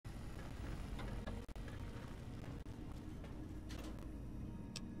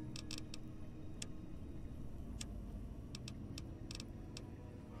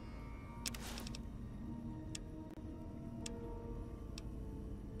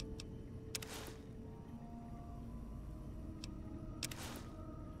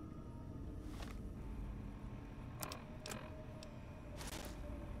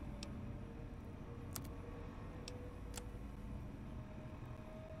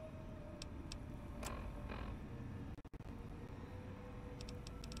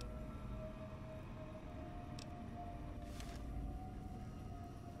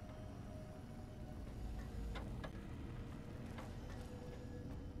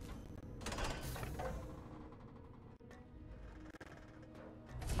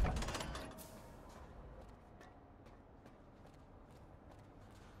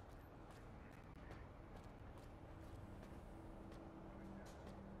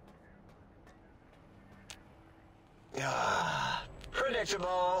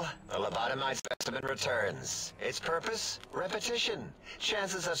Predictable. The lobotomized specimen returns. Its purpose? Repetition.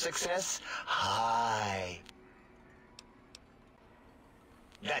 Chances of success? High.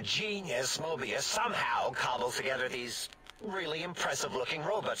 That genius, Mobius, somehow cobbles together these really impressive-looking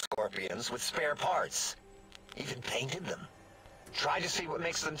robot scorpions with spare parts. Even painted them. Tried to see what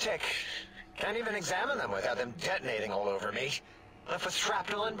makes them tick. Can't even examine them without them detonating all over me. Left with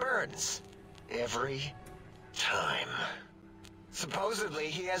shrapnel and burns. Every time. Supposedly,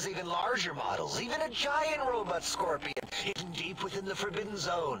 he has even larger models, even a giant robot scorpion, hidden deep within the Forbidden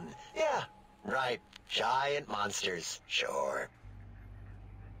Zone. Yeah, right. Giant monsters, sure.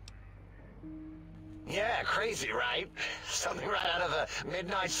 Yeah, crazy, right? Something right out of a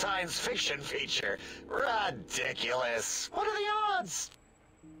midnight science fiction feature. Ridiculous. What are the odds?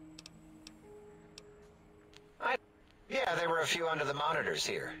 Yeah, there were a few under the monitors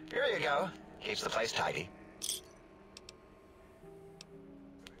here. Here you go. Keeps the place tidy.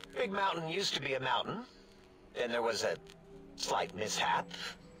 Big Mountain used to be a mountain. Then there was a slight mishap.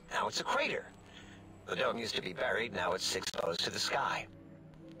 Now it's a crater. The dome used to be buried, now it's exposed to the sky.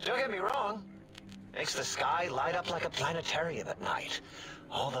 Don't get me wrong. Makes the sky light up like a planetarium at night.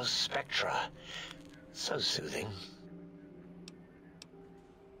 All those spectra. So soothing.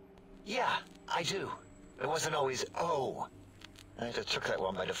 Yeah, I do. It wasn't always O. I just took that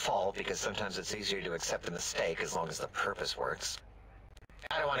one by default because sometimes it's easier to accept the mistake as long as the purpose works.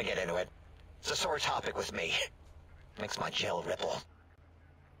 I don't want to get into it. It's a sore topic with me. Makes my gel ripple.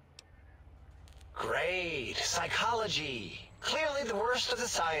 Great. Psychology. Clearly the worst of the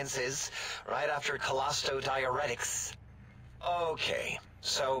sciences, right after colostodiuretics. Okay,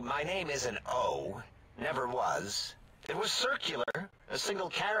 so my name isn't O. Never was. It was circular, a single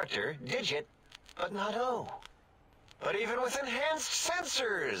character, digit, but not O. But even with enhanced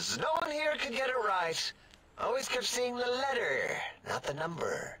sensors, no one here could get it right. Always kept seeing the letter, not the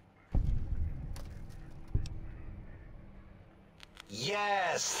number.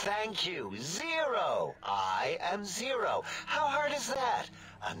 Yes, thank you. 0. I am 0. How hard is that?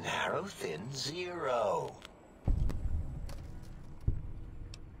 A narrow, thin 0.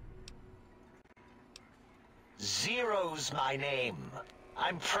 Zero's my name.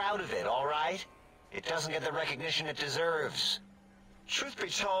 I'm proud of it, all right? It doesn't get the recognition it deserves. Truth be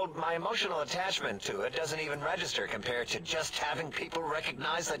told, my emotional attachment to it doesn't even register compared to just having people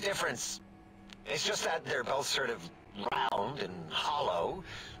recognize the difference. It's just that they're both sort of round and hollow,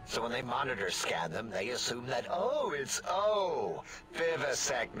 so when they monitor scan them, they assume that, oh, it's O.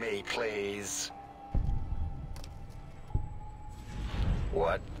 Vivisect me, please.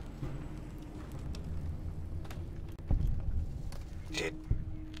 What? Did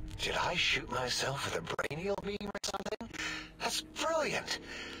I shoot myself with a brainial beam or something? That's brilliant.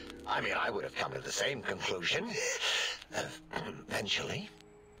 I mean, I would have come to the same conclusion. Eventually.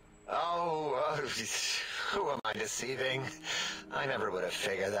 Oh, who am I deceiving? I never would have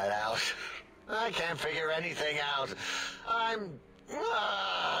figured that out. I can't figure anything out. I'm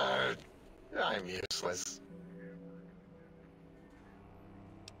useless.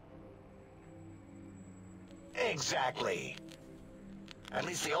 Exactly. At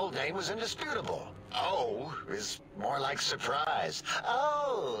least the old name was indisputable. O is more like surprise.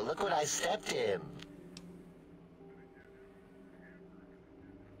 Oh, look what I stepped in.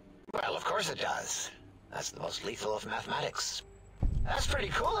 Well, of course it does. That's the most lethal of mathematics. That's pretty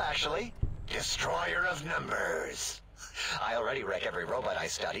cool, actually. Destroyer of numbers. I already wreck every robot I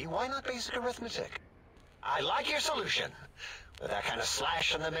study. Why not basic arithmetic? I like your solution. With that kind of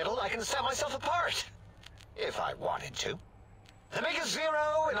slash in the middle, I can set myself apart. If I wanted to. The make a 0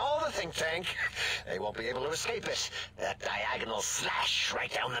 in all the think tank. They won't be able to escape it. That diagonal slash right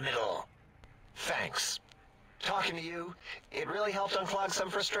down the middle. Thanks. Talking to you, it really helped unclog some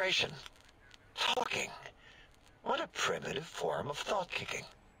frustration. Talking. What a primitive form of thought-kicking.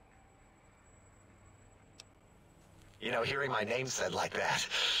 You know, hearing my name said like that,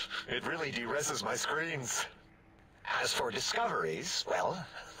 it really de-reses my screens. As for discoveries, well,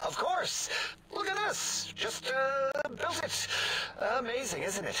 of course. Look at this. Just, built it. Amazing,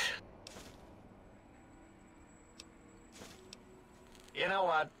 isn't it? You know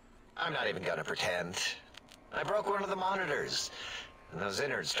what? I'm not even gonna pretend. I broke one of the monitors, and those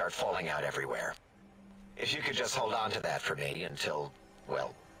innards start falling out everywhere. If you could just hold on to that for me until,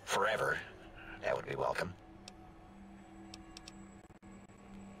 well, forever, that would be welcome.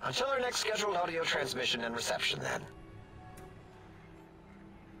 Until our next scheduled audio transmission and reception, then.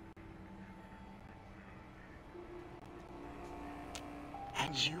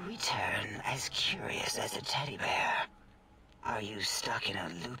 And you return as curious as a teddy bear. Are you stuck in a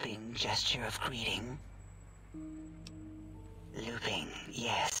looping gesture of greeting? Looping,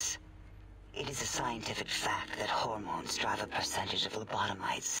 yes. It is a scientific fact that hormones drive a percentage of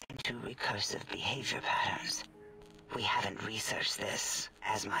lobotomites into recursive behavior patterns. We haven't researched this,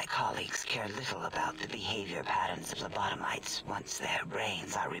 as my colleagues care little about the behavior patterns of lobotomites once their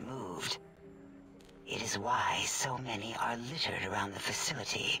brains are removed. It is why so many are littered around the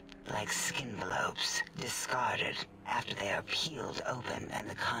facility, like skinvelopes, discarded after they are peeled open and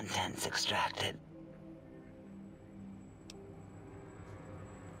the contents extracted.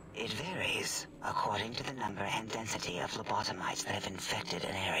 It varies according to the number and density of lobotomites that have infected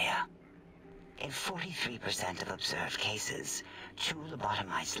an area. In 43% of observed cases, two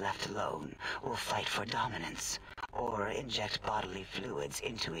lobotomites left alone will fight for dominance or inject bodily fluids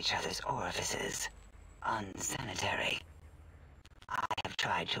into each other's orifices. Unsanitary. I have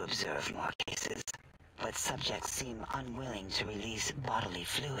tried to observe more cases, but subjects seem unwilling to release bodily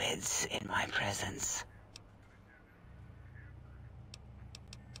fluids in my presence.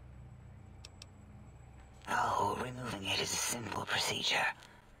 Oh, removing it is a simple procedure.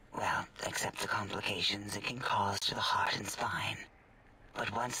 Well, except the complications it can cause to the heart and spine.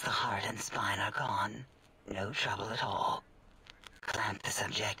 But once the heart and spine are gone, no trouble at all. Clamp the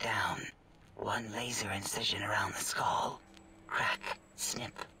subject down. One laser incision around the skull. Crack,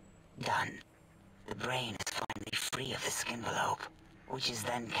 snip, done. The brain is finally free of the skinvelope, which is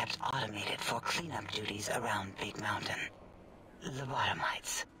then kept automated for cleanup duties around Big Mountain.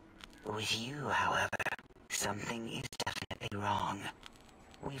 Lobotomites. With you, however, something is definitely wrong.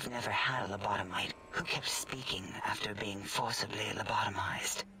 We've never had a lobotomite who kept speaking after being forcibly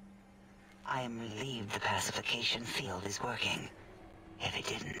lobotomized. I am relieved the pacification field is working. If it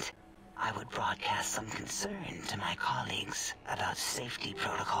didn't, I would broadcast some concern to my colleagues about safety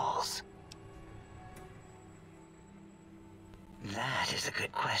protocols. That is a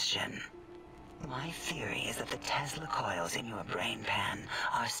good question. My theory is that the Tesla coils in your brain pan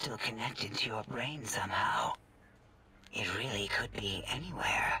are still connected to your brain somehow. It really could be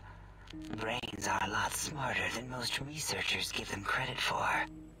anywhere. Brains are a lot smarter than most researchers give them credit for.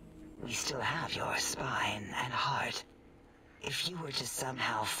 We still have your spine and heart. If you were to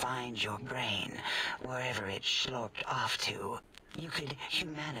somehow find your brain, wherever it sloped off to, you could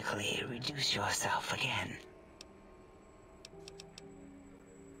humanically reduce yourself again.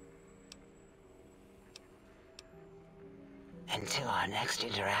 Until our next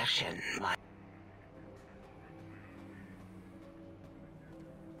interaction, my...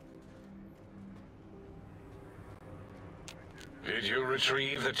 Did you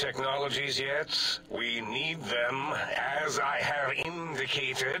retrieve the technologies yet? We need them, as I have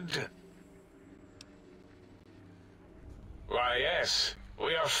indicated. Why, yes.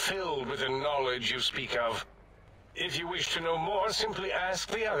 We are filled with the knowledge you speak of. If you wish to know more, simply ask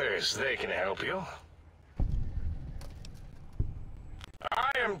the others. They can help you.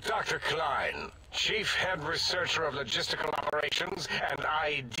 I am Dr. Klein, Chief Head Researcher of Logistical Operations and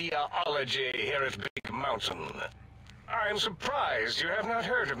Ideology here at Big Mountain. I am surprised you have not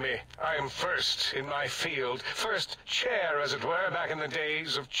heard of me. I am first in my field, first chair, as it were, back in the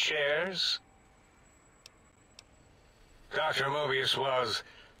days of chairs. Dr. Mobius was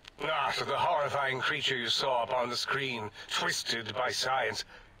not the horrifying creature you saw upon the screen, twisted by science.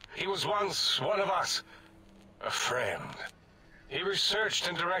 He was once one of us, a friend. He researched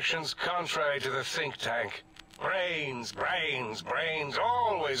in directions contrary to the think tank. Brains, brains, brains,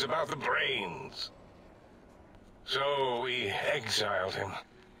 always about the brains. So we exiled him.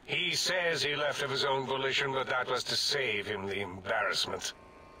 He says he left of his own volition, but that was to save him the embarrassment.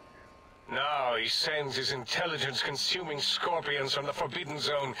 Now he sends his intelligence-consuming scorpions from the Forbidden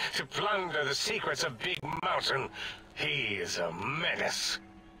Zone to plunder the secrets of Big Mountain. He is a menace.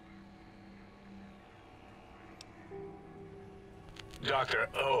 Dr.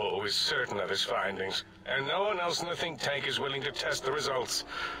 O is certain of his findings, and no one else in the think tank is willing to test the results.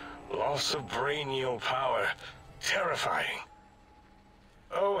 Loss of brainial power. Terrifying.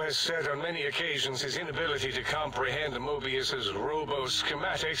 O has said on many occasions his inability to comprehend Mobius's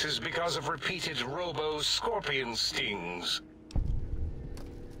robo-schematics is because of repeated robo-scorpion stings.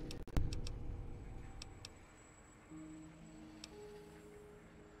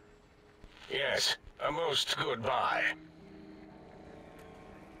 Yes, a most goodbye.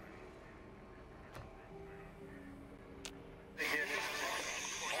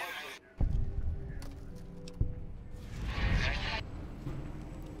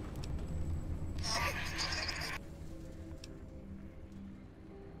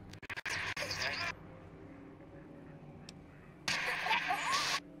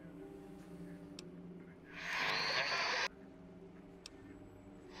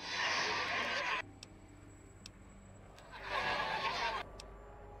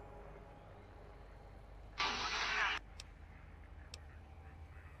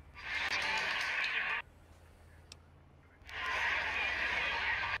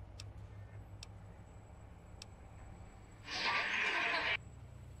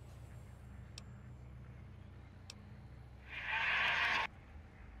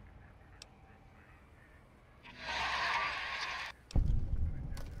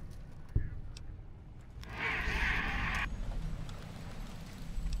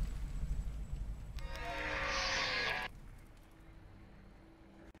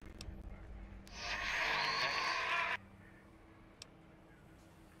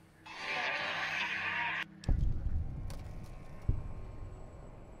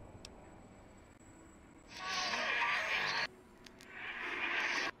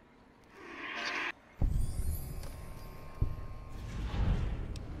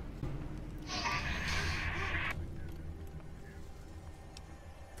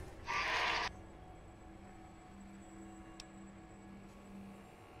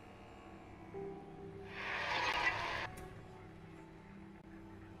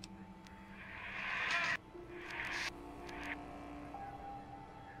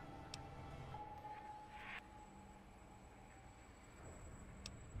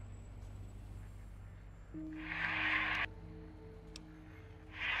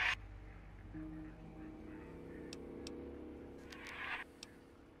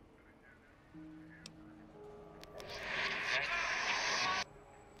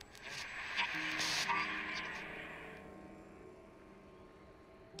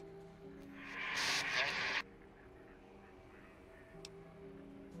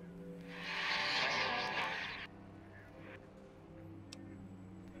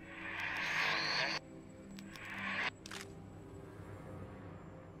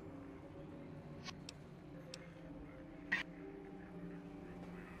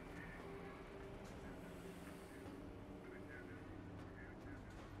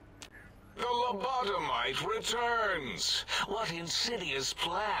 lobotomite returns. What insidious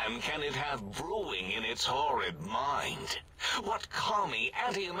plan can it have brewing in its horrid mind? What commie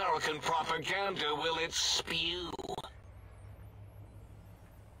anti-American propaganda will it spew?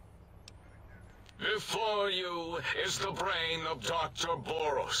 Before you is the brain of Dr.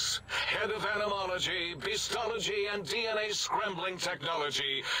 Boros, head of animology, beastology, and DNA scrambling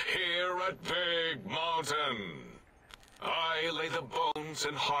technology here at Big Mountain. I lay the bones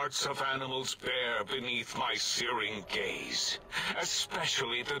and hearts of animals bare beneath my searing gaze,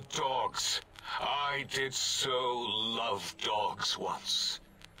 especially the dogs. I did so love dogs once.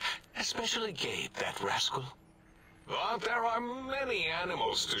 Especially Gabe, that rascal. But there are many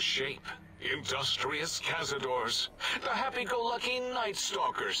animals to shape. Industrious cazadors, the happy-go-lucky night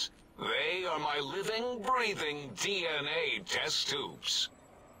stalkers. They are my living, breathing DNA test tubes.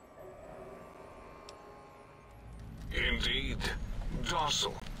 Indeed,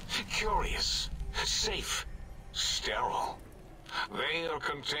 docile, curious, safe, sterile. They are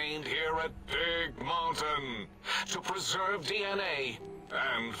contained here at Big Mountain to preserve DNA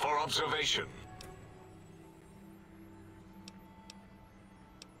and for observation.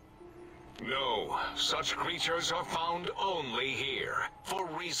 No, such creatures are found only here, for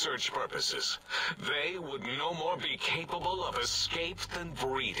research purposes. They would no more be capable of escape than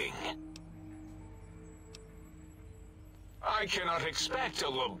breeding. I cannot expect a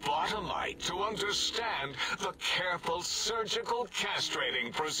lobotomite to understand the careful surgical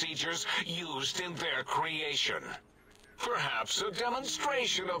castrating procedures used in their creation. Perhaps a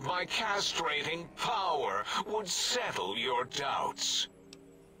demonstration of my castrating power would settle your doubts.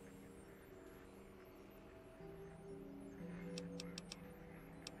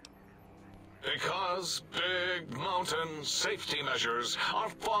 Because Big Mountain safety measures are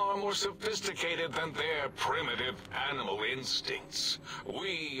far more sophisticated than their primitive animal instincts.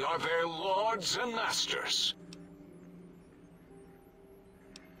 We are their lords and masters.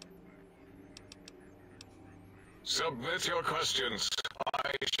 Submit your questions.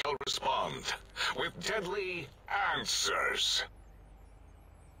 I shall respond with deadly answers.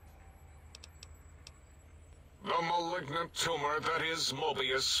 The malignant tumor that is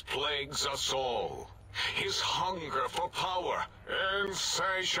Mobius plagues us all. His hunger for power,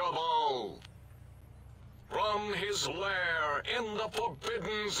 insatiable. From his lair in the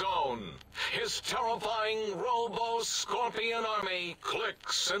Forbidden Zone, his terrifying Robo-Scorpion army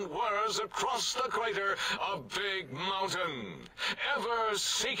clicks and whirs across the crater of Big Mountain, ever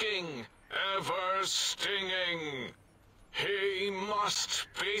seeking, ever stinging. He must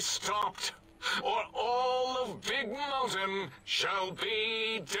be stopped, or all of Big Mountain shall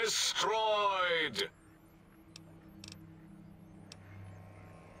be destroyed.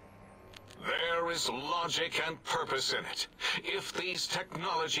 There is logic and purpose in it. If these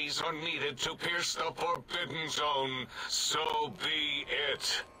technologies are needed to pierce the Forbidden Zone, so be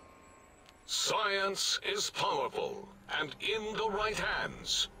it. Science is powerful, and in the right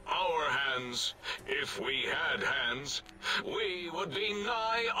hands, our hands, if we had hands, we would be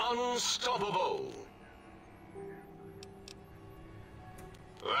nigh unstoppable.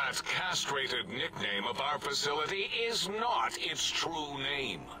 That castrated nickname of our facility is not its true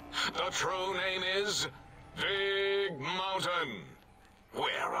name. The true name is Big Mountain.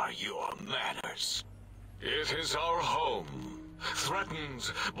 Where are your manners? It is our home,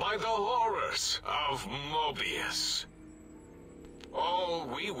 threatened by the horrors of Mobius. All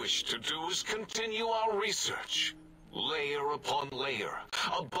we wish to do is continue our research, layer upon layer,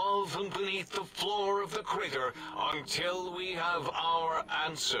 above and beneath the floor of the crater, until we have our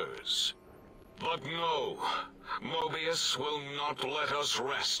answers. But no, Mobius will not let us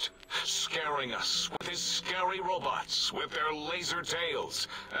rest, scaring us with his scary robots with their laser tails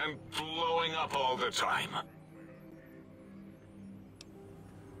and blowing up all the time.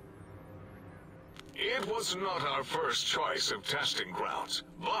 It was not our first choice of testing grounds,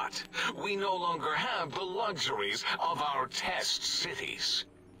 but we no longer have the luxuries of our test cities.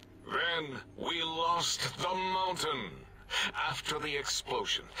 Then we lost the mountain. After the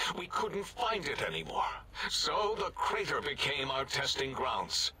explosion, we couldn't find it anymore, so the crater became our testing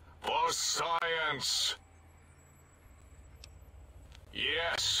grounds for science.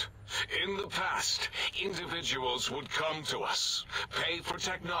 Yes, in the past, individuals would come to us, pay for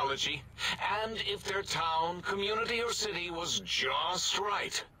technology, and if their town, community, or city was just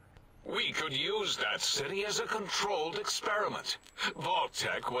right, we could use that city as a controlled experiment.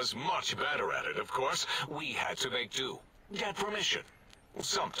 Vault-Tec was much better at it, of course. We had to make do, get permission,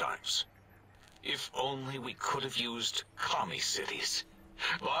 sometimes. If only we could have used commie cities.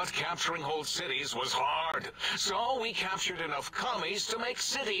 But capturing whole cities was hard, so we captured enough commies to make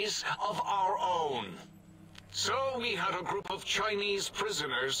cities of our own. So we had a group of Chinese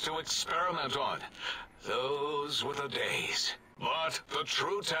prisoners to experiment on. Those were the days. But the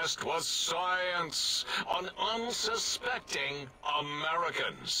true test was science on unsuspecting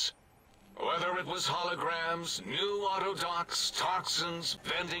Americans. Whether it was holograms, new autodocs, toxins,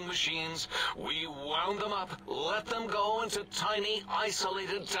 vending machines, we wound them up, let them go into tiny,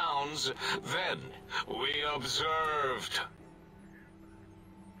 isolated towns. Then we observed.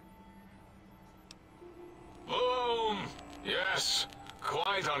 Boom! Yes,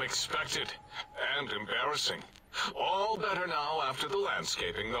 quite unexpected and embarrassing. All better now after the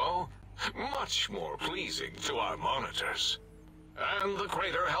landscaping, though. Much more pleasing to our monitors. And the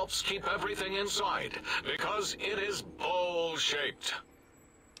crater helps keep everything inside, because it is bowl-shaped.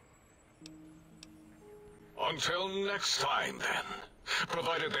 Until next time, then.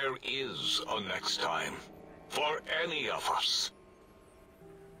 Provided there is a next time. For any of us.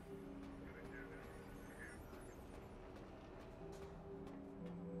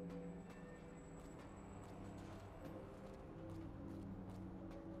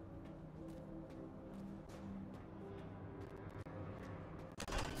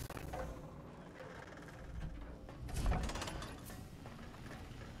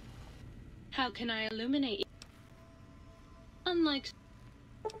 How can I illuminate you? Unlike...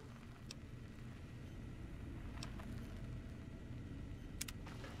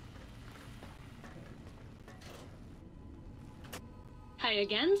 Hi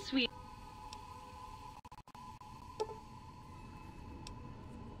again, sweet...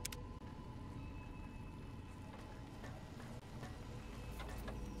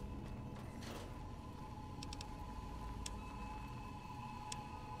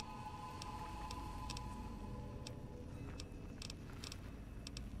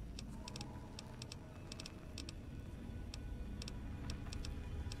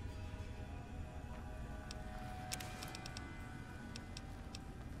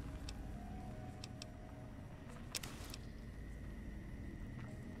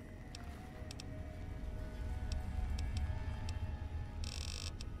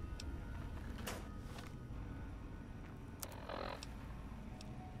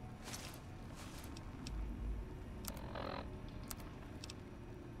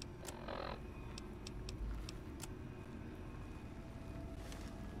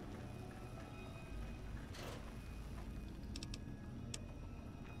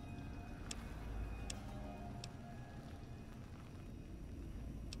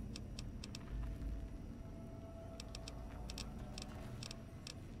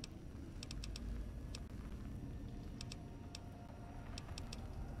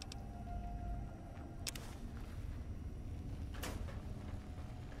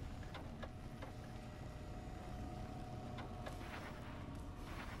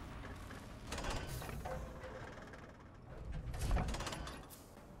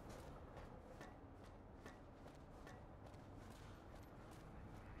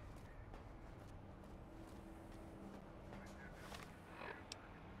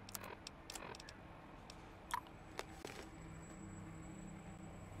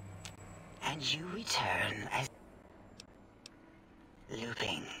 And you return as...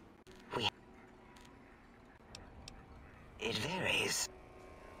 Looping. It varies.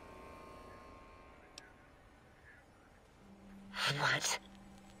 What?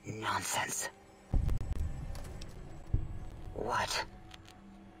 Nonsense. What?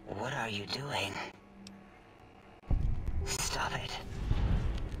 What are you doing? Stop it.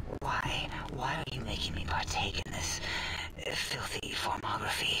 Why? Why are you making me partake in this filthy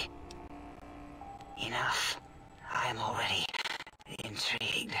formography? Enough. I am already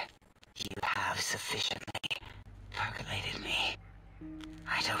intrigued. You have sufficiently percolated me.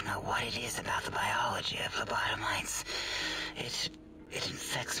 I don't know what it is about the biology of lobotomites. It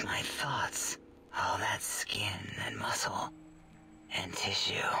infects my thoughts. All that skin and muscle and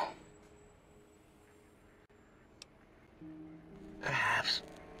tissue. Perhaps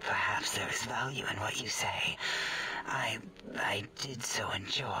there is value in what you say. I did so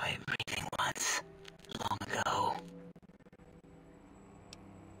enjoy breathing once, long ago.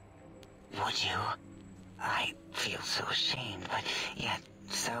 Would you? I feel so ashamed, but yet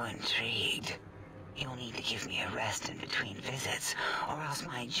so intrigued. You'll need to give me a rest in between visits, or else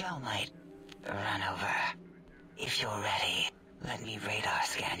my gel might run over. If you're ready, let me radar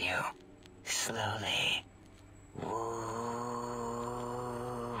scan you. Slowly. Woo.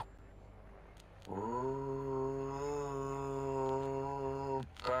 Woo.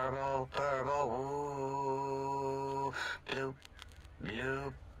 Purple, purple, woo. Blue, blue.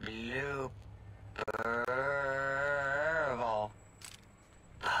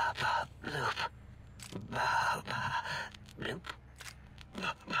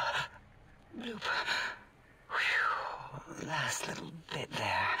 hope. Whew. Last little bit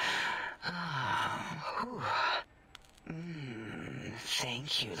there. Ah, whew.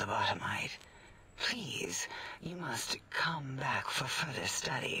 Thank you, lobotomite. Please, you must come back for further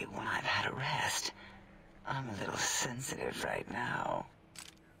study when I've had a rest. I'm a little sensitive right now.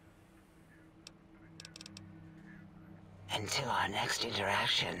 Until our next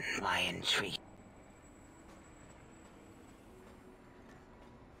interaction, my intrigue.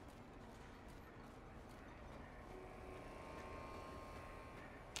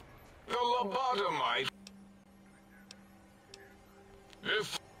 The lobotomite.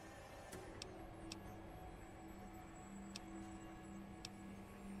 If...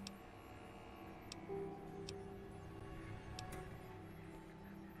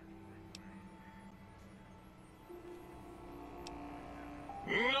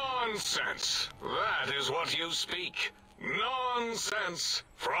 Nonsense! That is what you speak. Nonsense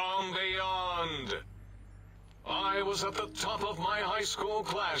from beyond. I was at the top of my high school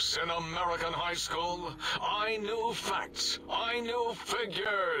class in American high school. I knew facts. I knew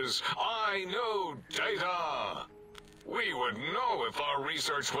figures. I knew data. We would know if our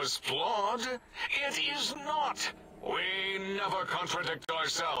research was flawed. It is not. We never contradict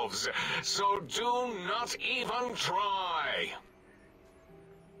ourselves, so do not even try.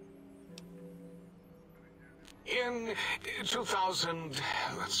 In 2000,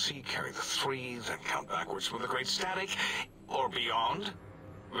 let's see, carry the 3, then count backwards from the Great Static, or beyond,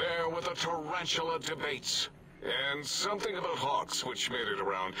 there were the tarantula debates, and something about hawks, which made it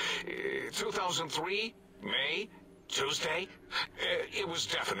around 2003, May, Tuesday. It was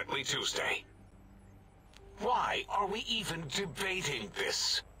definitely Tuesday. Why are we even debating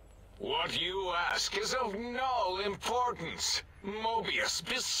this? What you ask is of no importance. Mobius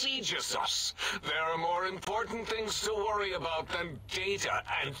besieges us. There are more important things to worry about than data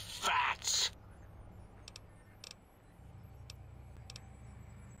and facts.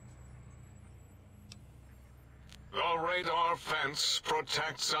 The radar fence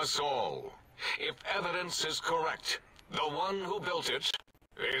protects us all. If evidence is correct, the one who built it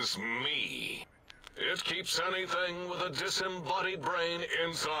is me. It keeps anything with a disembodied brain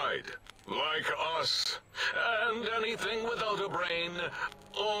inside, like us, and anything without a brain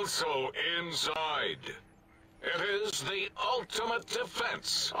also inside. It is the ultimate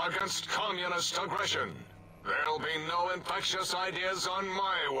defense against communist aggression. There'll be no infectious ideas on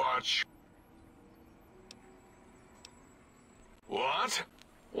my watch. What?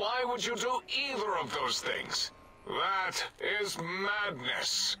 Why would you do either of those things? That is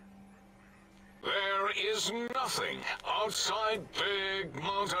madness. There is nothing outside Big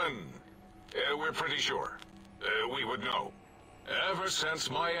Mountain. We're pretty sure. We would know. Ever since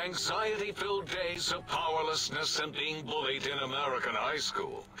my anxiety-filled days of powerlessness and being bullied in American high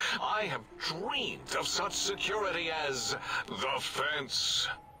school, I have dreamed of such security as the fence.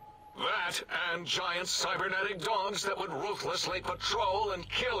 That and giant cybernetic dogs that would ruthlessly patrol and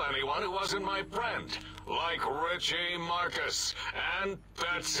kill anyone who wasn't my friend, like Richie Marcus and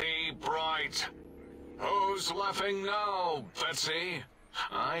Betsy Bright. Who's laughing now, Betsy?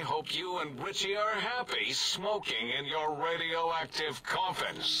 I hope you and Richie are happy smoking in your radioactive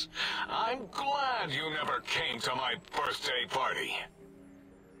coffins. I'm glad you never came to my birthday party.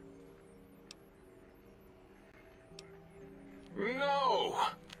 No!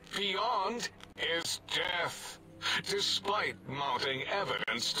 Beyond is death, despite mounting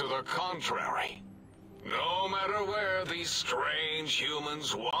evidence to the contrary. No matter where these strange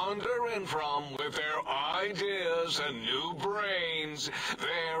humans wander in from with their ideas and new brains,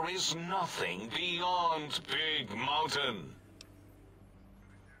 there is nothing beyond Big Mountain.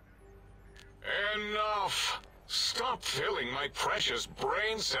 Enough! Stop filling my precious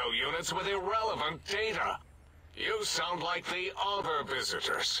brain cell units with irrelevant data. You sound like the other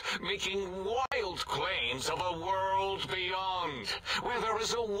visitors, making wild claims of a world beyond, where there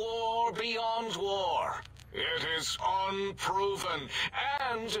is a war beyond war. It is unproven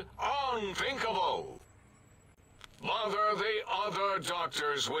and unthinkable. Bother the other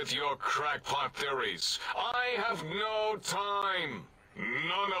doctors with your crackpot theories. I have no time.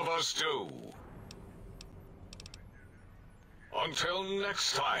 None of us do. Until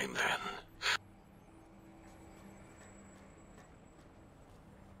next time, then.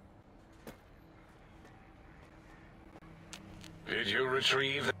 Did you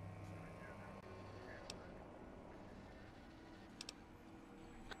retrieve the...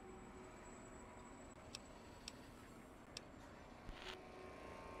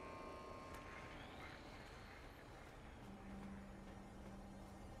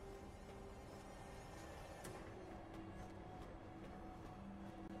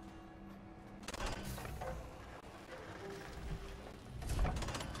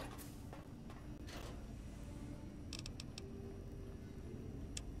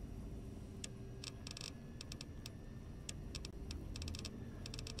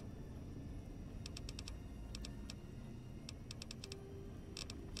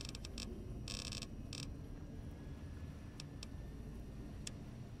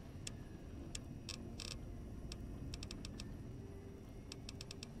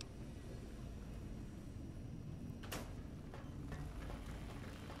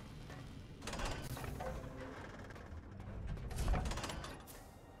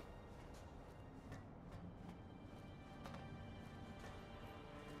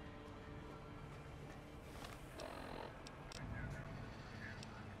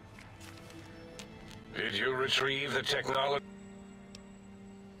 Did you retrieve the technology?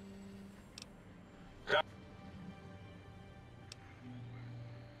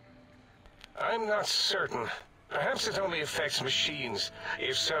 I'm not certain. Perhaps it only affects machines.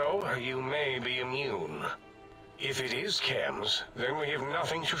 If so, you may be immune. If it is chems, then we have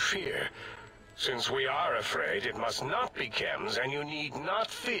nothing to fear. Since we are afraid, it must not be chems, and you need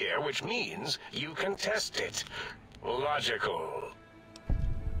not fear, which means you can test it. Logical.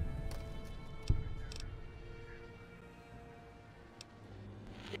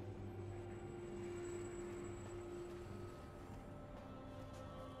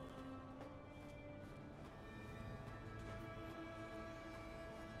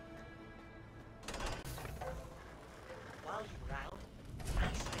 While you were out,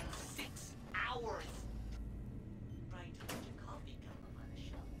 I spent 6 hours trying to put a coffee cup on a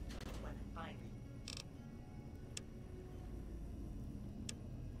shelf. When I finally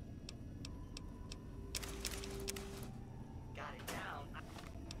got it down,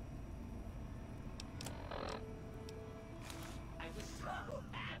 I was so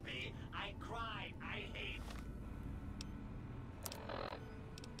happy. I cried. I hate.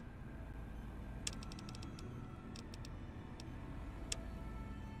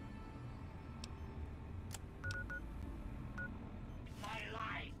 My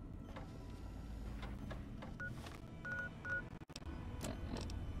life.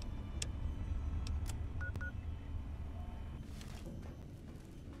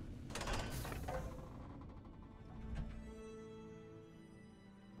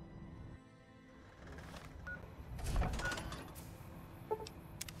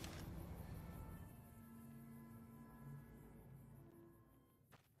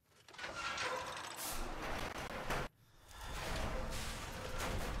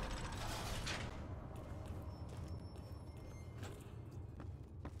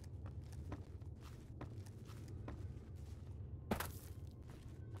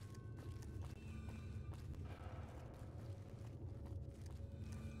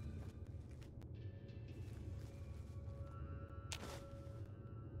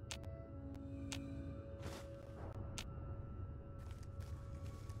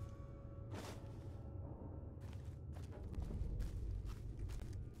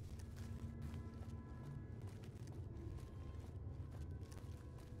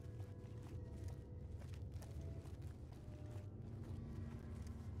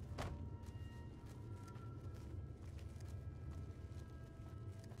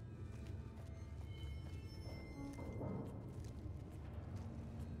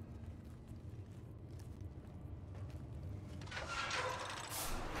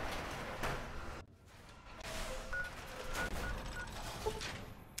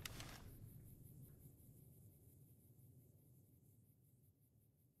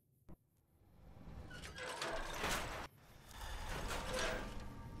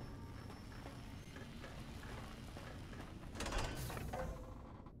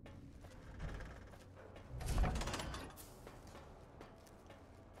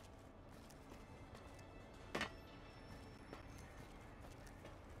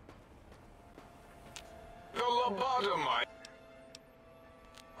 The lobotomite.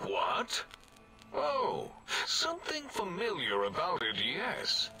 What? Oh, something familiar about it,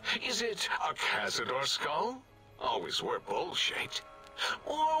 yes. Is it a Cazador skull? Always were bowl-shaped.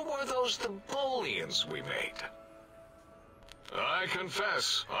 Or were those the bullions we made? I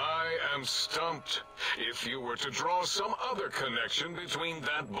confess, I am stumped. If you were to draw some other connection between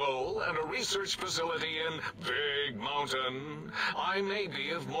that bowl and a research facility in Big Mountain, I may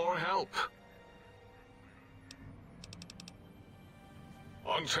be of more help.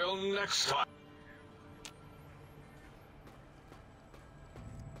 Until next time.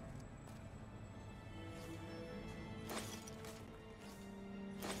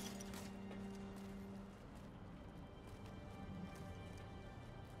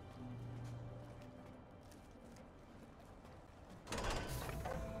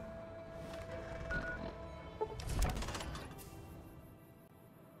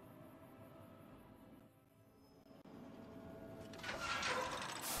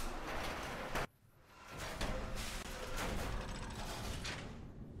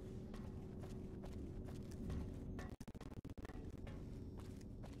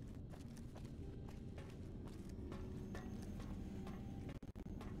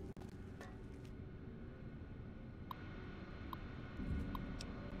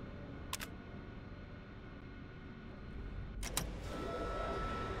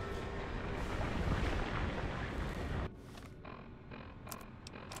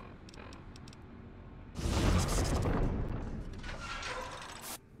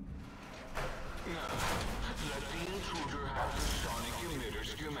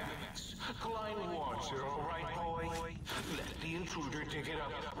 intruder dig it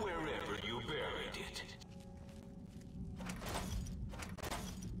up wherever you buried it.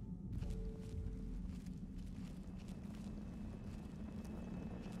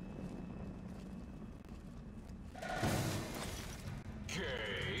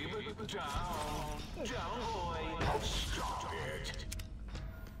 Gabe, down, boy. Stop it.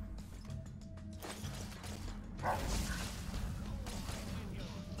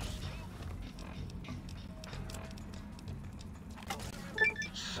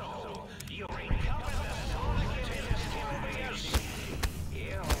 So, you recovered the sonic interference.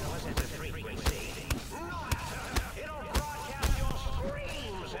 Yeah, was it the frequency? No matter. It'll broadcast your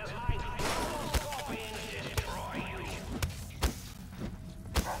screams as my global scorpions destroy you.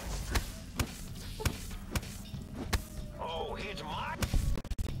 Oh, it's my...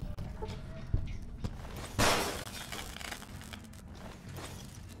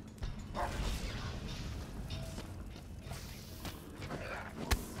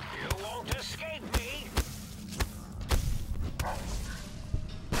 You won't escape me!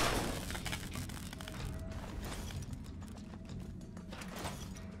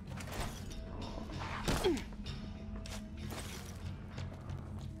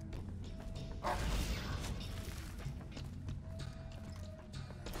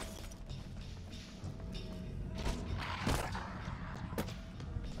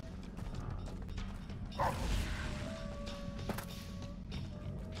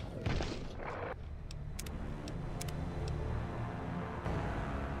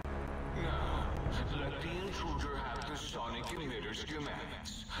 Now, let the intruder have the sonic emitter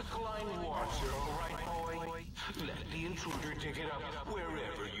schematics. Climb water, alright, boy? Let the intruder dig it up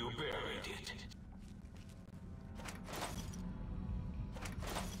wherever you buried it.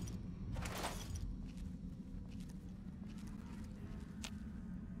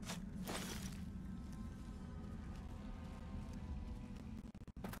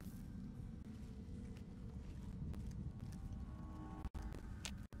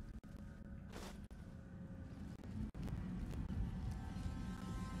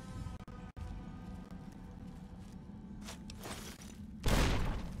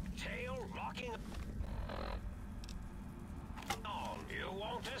 Tail rocking on. You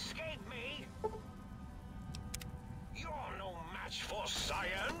won't escape me. You're no match for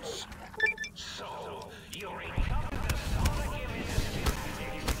science. So, you recovered the sonic image.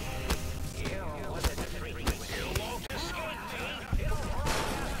 You was it the frequency? You won't escape me. It'll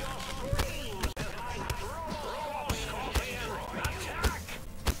broadcast your screams as my robo scorpion attack.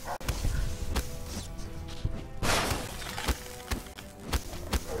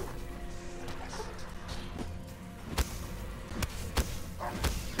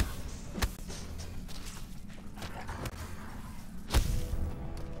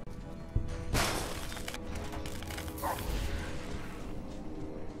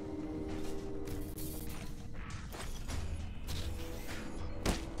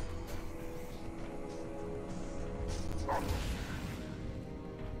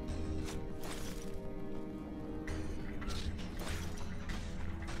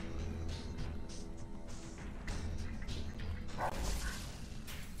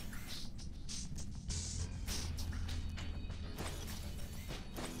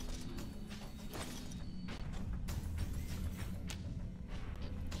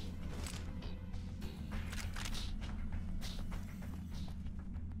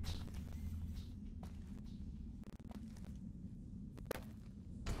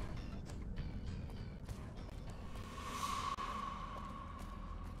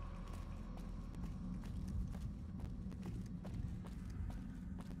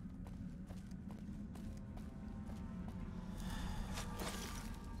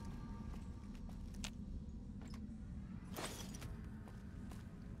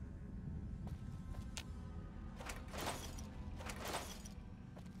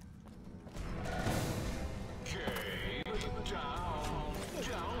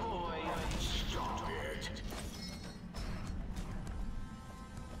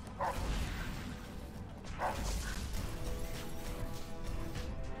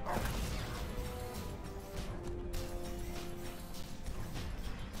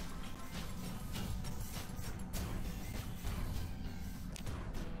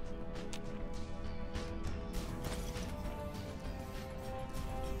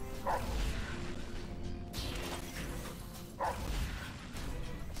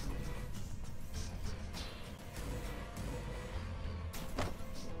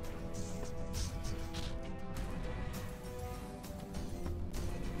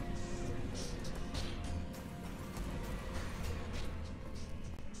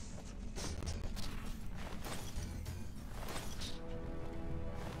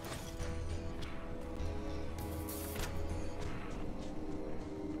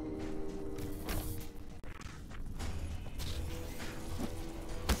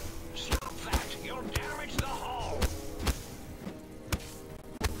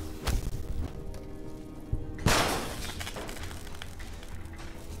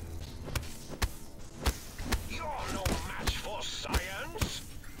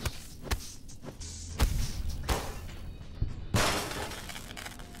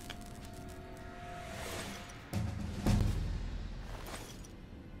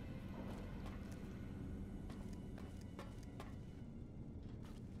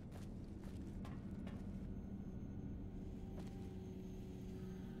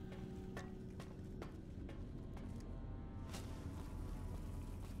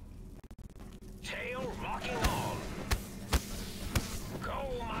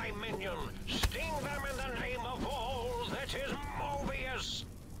 minion. Sting them in the name of all that is Mobius.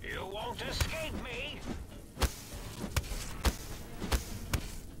 You won't escape me.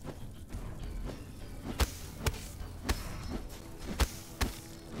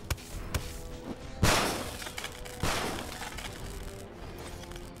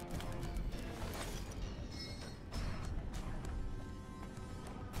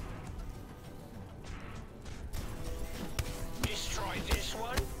 Destroy this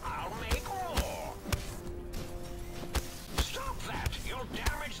one, I'll make more. Stop that! You'll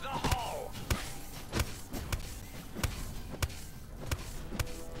damage the hull.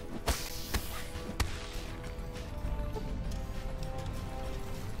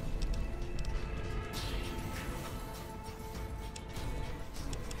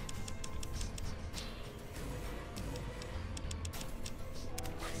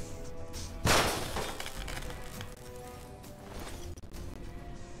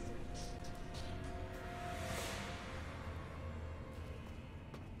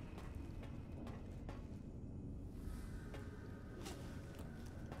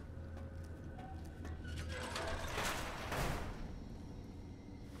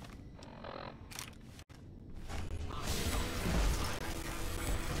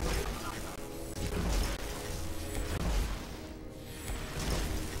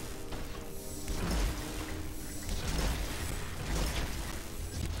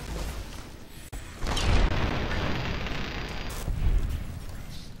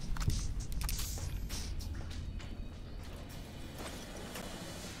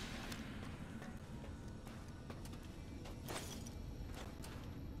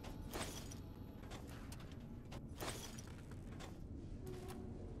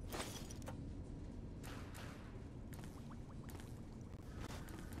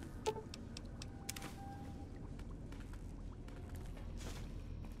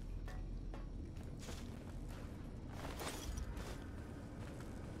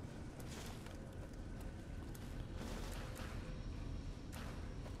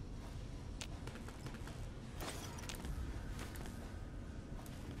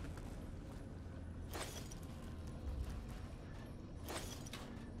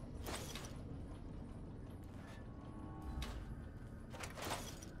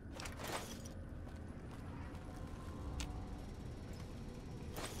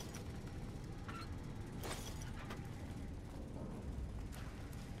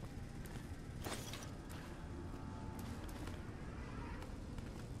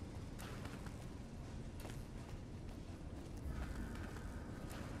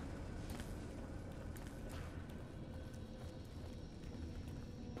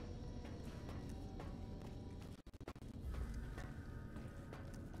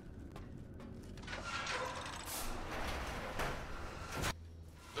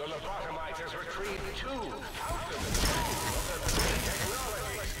 The lobotomite has retrieved two out of the two of the three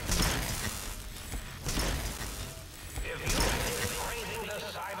technologies. If you think praising the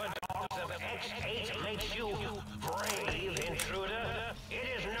cyber dogs of X8 makes you brave, intruder, it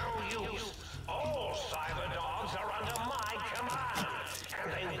is no use. All cyber dogs are under my command, and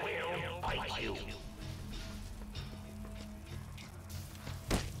they will bite you.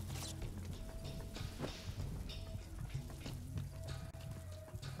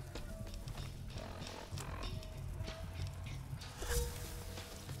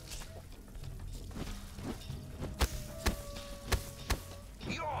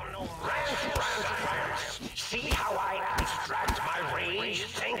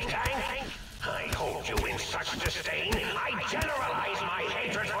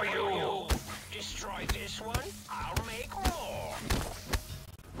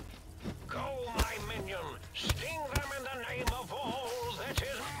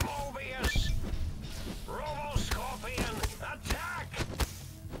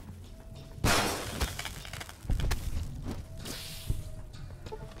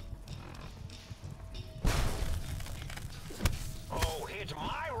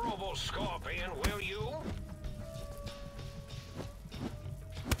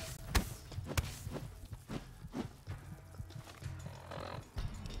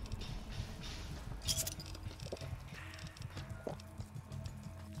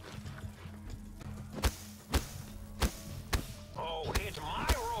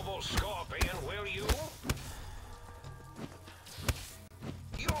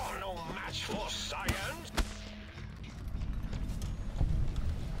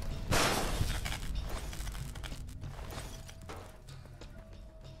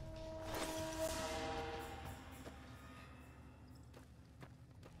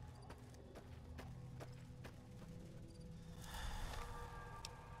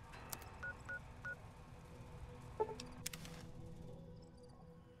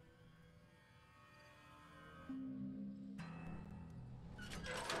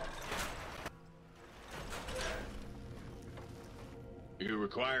 You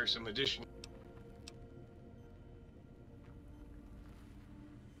require some additional...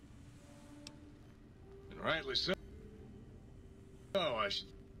 And rightly so. Oh, I should...